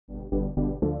Hello,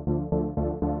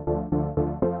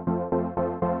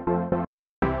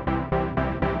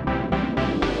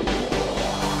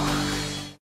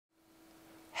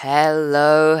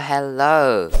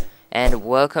 and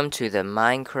welcome to the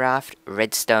Minecraft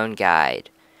Redstone Guide.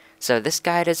 So this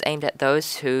guide is aimed at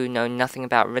those who know nothing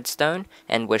about redstone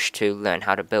and wish to learn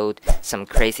how to build some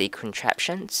crazy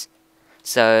contraptions.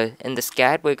 So in this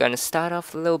guide we're going to start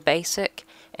off a little basic,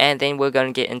 and then we're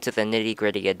going to get into the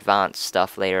nitty-gritty advanced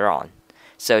stuff later on.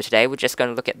 So today we're just going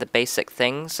to look at the basic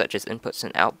things such as inputs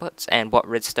and outputs and what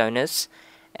redstone is,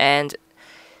 and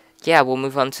yeah, we'll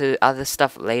move on to other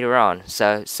stuff later on.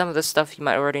 So some of the stuff you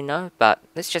might already know, but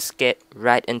let's just get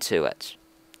right into it.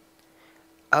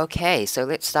 Okay, so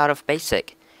let's start off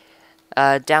basic.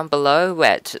 Down below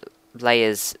at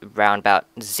layers around about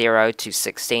 0 to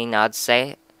 16, I'd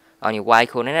say, on your Y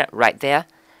coordinate, right there,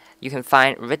 you can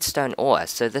find redstone ore.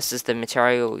 So this is the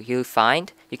material you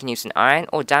find. You can use an iron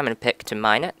or diamond pick to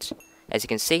mine it, as you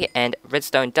can see, and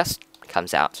redstone dust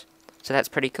comes out. So that's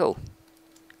pretty cool.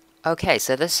 Okay,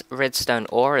 so this redstone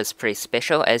ore is pretty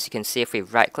special. As you can see, if we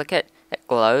right click it, it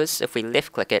glows. If we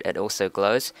left click it, it also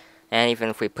glows. And even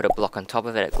if we put a block on top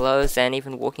of it, it glows. And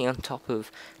even walking on top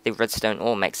of the redstone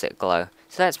ore makes it glow.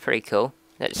 So that's pretty cool.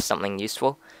 That's something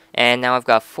useful. And now I've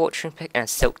got a fortune pick and a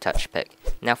silk touch pick.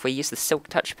 Now if we use the silk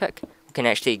touch pick, we can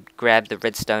actually grab the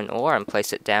redstone ore and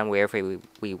place it down wherever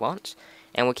we want.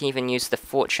 And we can even use the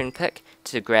fortune pick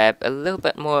to grab a little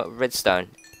bit more redstone.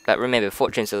 But remember,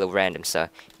 fortune's a little random, so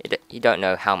you don't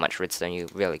know how much redstone you're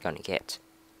really going to get.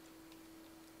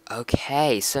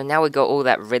 Okay, so now we got all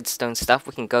that redstone stuff,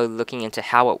 we can go looking into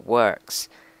how it works.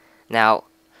 Now,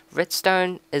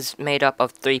 redstone is made up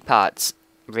of 3 parts,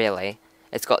 really.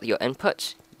 It's got your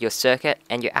input, your circuit,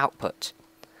 and your output.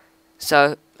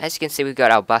 So, as you can see, we've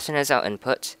got our button as our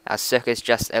input, our circuit is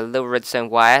just a little redstone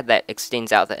wire that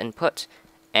extends out the input,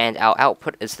 and our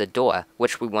output is the door,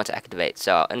 which we want to activate.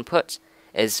 So our input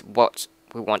is what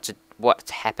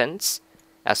happens.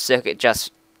 Our circuit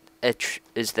just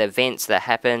is the events that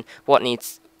happen, what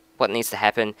needs to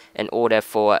happen in order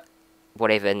for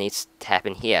whatever needs to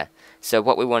happen here. So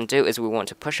what we want to do is we want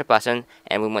to push a button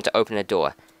and we want to open a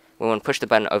door. We want to push the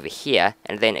button over here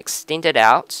and then extend it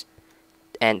out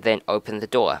and then open the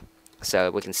door. So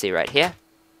we can see right here.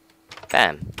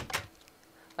 Bam.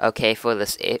 Okay, for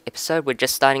this episode we're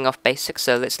just starting off basic,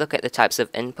 so let's look at the types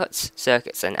of inputs,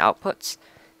 circuits, and outputs.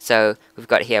 So we've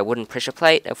got here a wooden pressure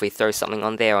plate. If we throw something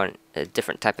on there on a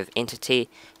different type of entity,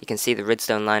 you can see the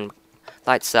redstone line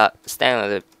lights up, staying on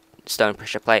the stone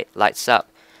pressure plate lights up,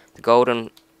 the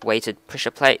golden weighted pressure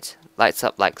plate lights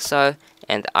up like so,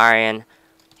 and the iron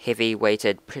heavy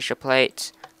weighted pressure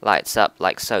plate lights up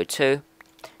like so too.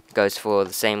 Goes for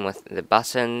the same with the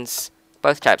buttons,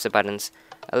 both types of buttons,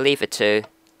 a lever too,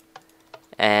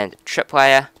 and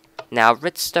tripwire. Now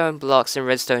redstone blocks and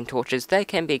redstone torches, they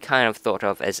can be kind of thought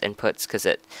of as inputs because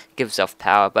it gives off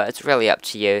power, but it's really up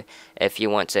to you if you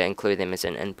want to include them as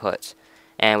an input.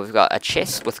 And we've got a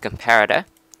chest with comparator.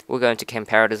 We'll go into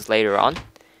comparators later on,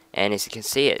 and as you can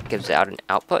see it gives out an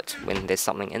output when there's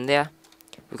something in there.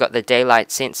 We've got the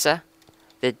daylight sensor,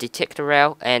 the detector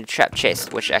rail, and a trap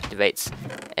chest which activates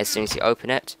as soon as you open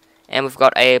it. And we've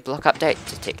got a block update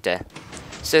detector.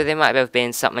 So there might have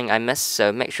been something I missed,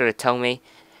 so make sure to tell me,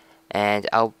 and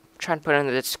I'll try and put it in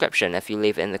the description if you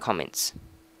leave it in the comments.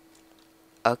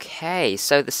 Okay,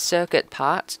 so the circuit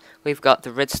part, we've got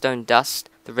the redstone dust,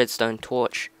 the redstone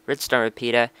torch, redstone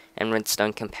repeater, and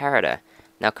redstone comparator.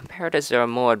 Now comparators are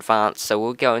more advanced, so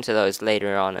we'll go into those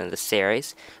later on in the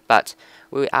series, but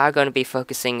we are going to be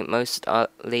focusing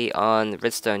mostly on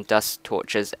redstone dust,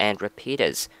 torches, and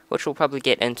repeaters, which we'll probably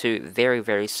get into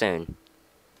very soon.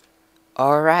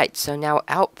 Alright, so now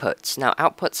outputs. Now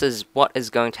outputs is what is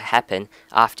going to happen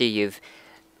after you've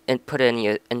put in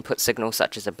your input signal,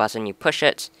 such as a button. You push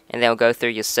it, and they'll go through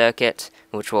your circuit,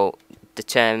 which will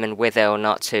determine whether or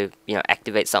not to,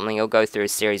 activate something. It'll go through a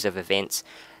series of events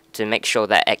to make sure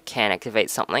that it can activate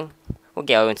something. We'll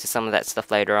go into some of that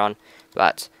stuff later on,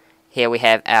 but here we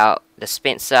have our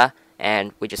dispenser,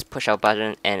 and we just push our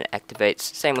button and it activates.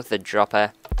 Same with the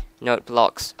dropper. Note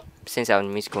blocks, sends out a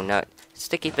musical note.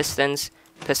 Sticky pistons,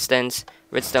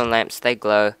 redstone lamps, they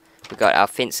glow. We've got our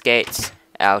fence gates,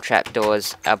 our trap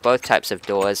doors, our both types of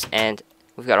doors, and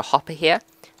we've got a hopper here.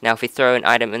 Now if we throw an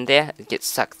item in there, it gets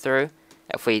sucked through.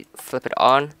 If we flip it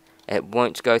on, it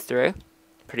won't go through.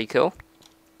 Pretty cool.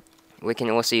 We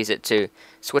can also use it to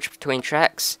switch between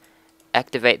tracks,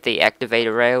 activate the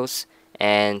activator rails,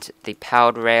 and the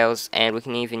powered rails, and we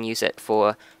can even use it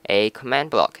for a command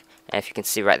block. And if you can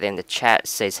see right there in the chat, it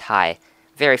says hi,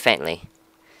 very faintly.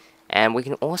 And we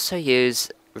can also use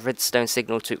redstone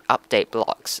signal to update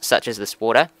blocks, such as this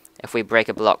water. If we break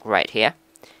a block right here,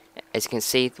 as you can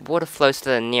see, the water flows to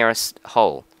the nearest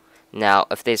hole. Now,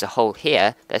 if there's a hole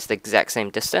here, that's the exact same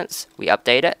distance, we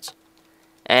update it,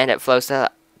 and it flows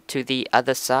to the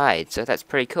other side, so that's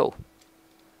pretty cool.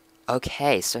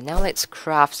 Okay, so now let's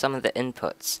craft some of the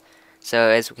inputs. So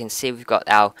as we can see, we've got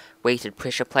our weighted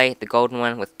pressure plate, the golden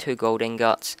one with 2 gold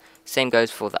ingots. Same goes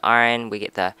for the iron, we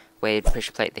get the weighted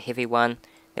pressure plate, the heavy one.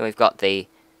 Then we've got this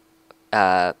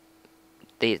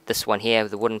one here,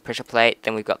 the wooden pressure plate.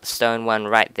 Then we've got the stone one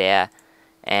right there.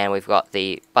 And we've got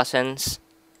the buttons,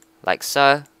 like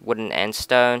so, wooden and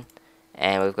stone.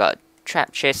 And we've got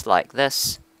trap chest like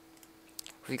this.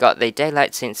 We've got the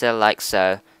daylight sensor like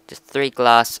so. Just 3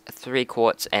 glass, 3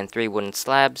 quartz, and 3 wooden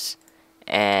slabs.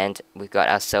 And we've got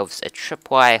ourselves a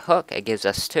tripwire hook, it gives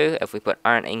us 2. If we put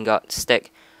iron ingot,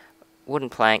 stick, wooden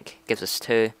plank, gives us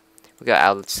 2. We got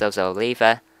ourselves our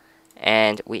lever,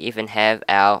 and we even have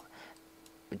our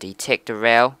detector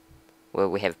rail, where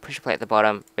we have a pressure plate at the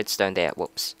bottom, redstone there,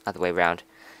 whoops, other way around.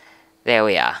 There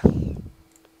we are.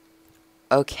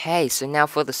 Okay, so now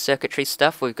for the circuitry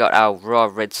stuff, we've got our raw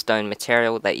redstone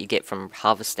material that you get from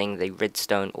harvesting the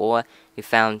redstone ore you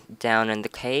found down in the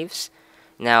caves.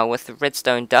 Now with the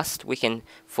redstone dust, we can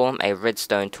form a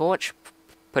redstone torch,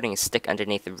 putting a stick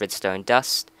underneath the redstone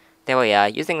dust. There we are.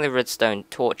 Using the redstone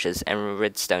torches and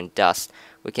redstone dust,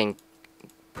 we can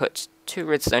put 2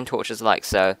 redstone torches like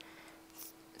so,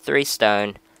 3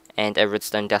 stone, and a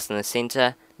redstone dust in the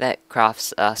center. That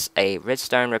crafts us a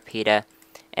redstone repeater,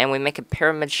 and we make a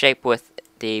pyramid shape with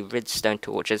the redstone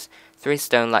torches. 3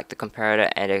 stone like the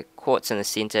comparator, and a quartz in the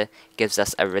center gives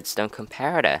us a redstone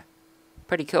comparator.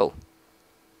 Pretty cool.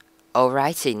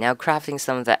 Alrighty, now crafting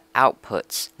some of the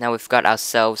outputs. Now we've got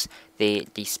ourselves the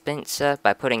dispenser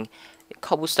by putting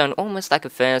cobblestone almost like a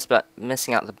furnace, but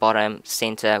missing out the bottom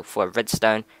center for a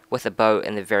redstone with a bow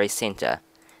in the very center.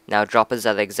 Now droppers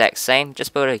are the exact same,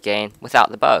 just build it again without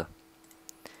the bow.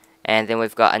 And then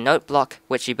we've got a note block,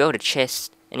 which you build a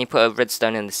chest and you put a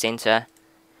redstone in the center.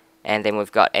 And then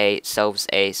we've got ourselves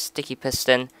a sticky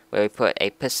piston, where we put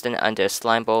a piston under a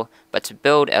slime ball. But to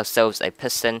build ourselves a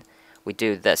piston, we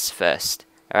do this first.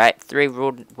 Alright, 3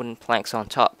 wooden planks on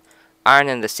top, iron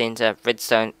in the center,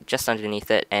 redstone just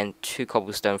underneath it, and 2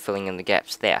 cobblestone filling in the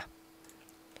gaps there.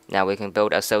 Now we can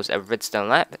build ourselves a redstone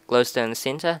lamp, glowstone in the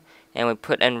center, and we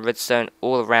put in redstone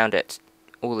all around it,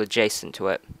 all adjacent to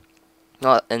it.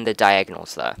 Not in the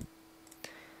diagonals though.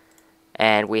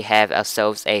 And we have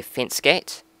ourselves a fence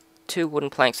gate, 2 wooden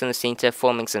planks in the center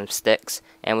forming some sticks,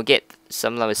 and we get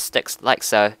some of those sticks like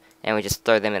so, and we just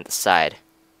throw them at the side.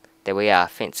 There we are,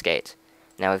 fence gate.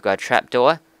 Now we've got a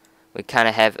trapdoor. We kind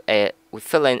of have we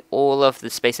fill in all of the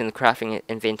space in the crafting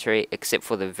inventory except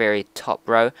for the very top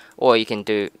row, or you can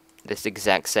do this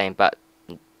exact same, but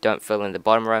don't fill in the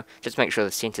bottom row. Just make sure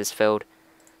the center's filled.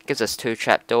 Gives us 2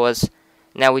 trapdoors.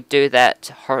 Now we do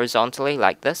that horizontally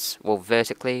like this, or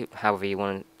vertically, however you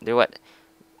want to do it.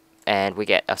 And we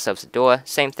get ourselves a door.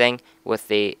 Same thing with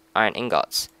the iron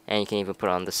ingots, and you can even put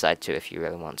it on this side too if you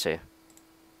really want to.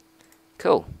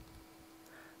 Cool.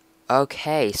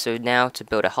 Okay, so now to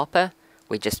build a hopper,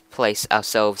 we just place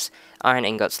ourselves iron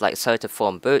ingots like so to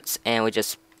form boots, and we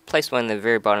just place one in the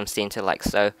very bottom center like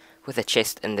so, with a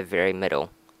chest in the very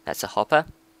middle. That's a hopper.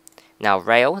 Now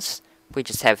rails, we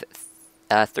just have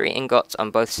 3 ingots on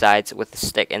both sides with a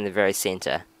stick in the very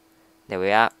center. There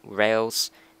we are, rails.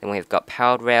 Then we've got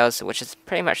powered rails, which is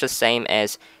pretty much the same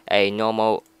as a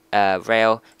normal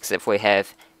rail, except we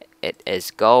have it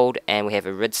is gold, and we have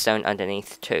a redstone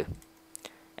underneath too.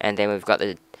 And then we've got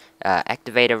the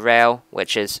activator rail,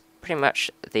 which is pretty much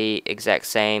the exact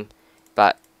same,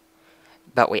 but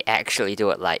we actually do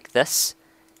it like this.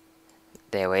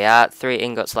 There we are, 3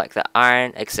 ingots like the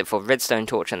iron, except for redstone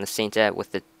torch in the center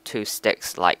with the 2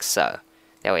 sticks like so.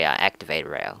 There we are,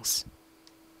 activator rails.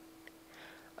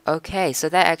 Okay, so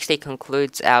that actually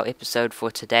concludes our episode for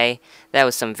today. That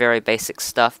was some very basic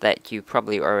stuff that you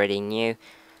probably already knew.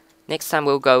 Next time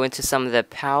we'll go into some of the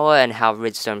power and how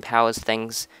redstone powers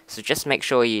things, so just make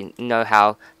sure you know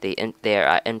how there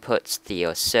are inputs to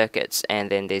your circuits, and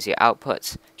then there's your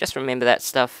outputs. Just remember that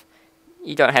stuff.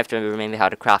 You don't have to remember how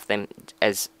to craft them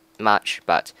as much,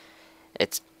 but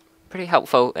it's pretty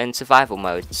helpful in survival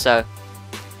mode. So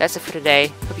that's it for today.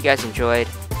 Hope you guys enjoyed,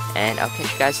 and I'll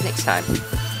catch you guys next time.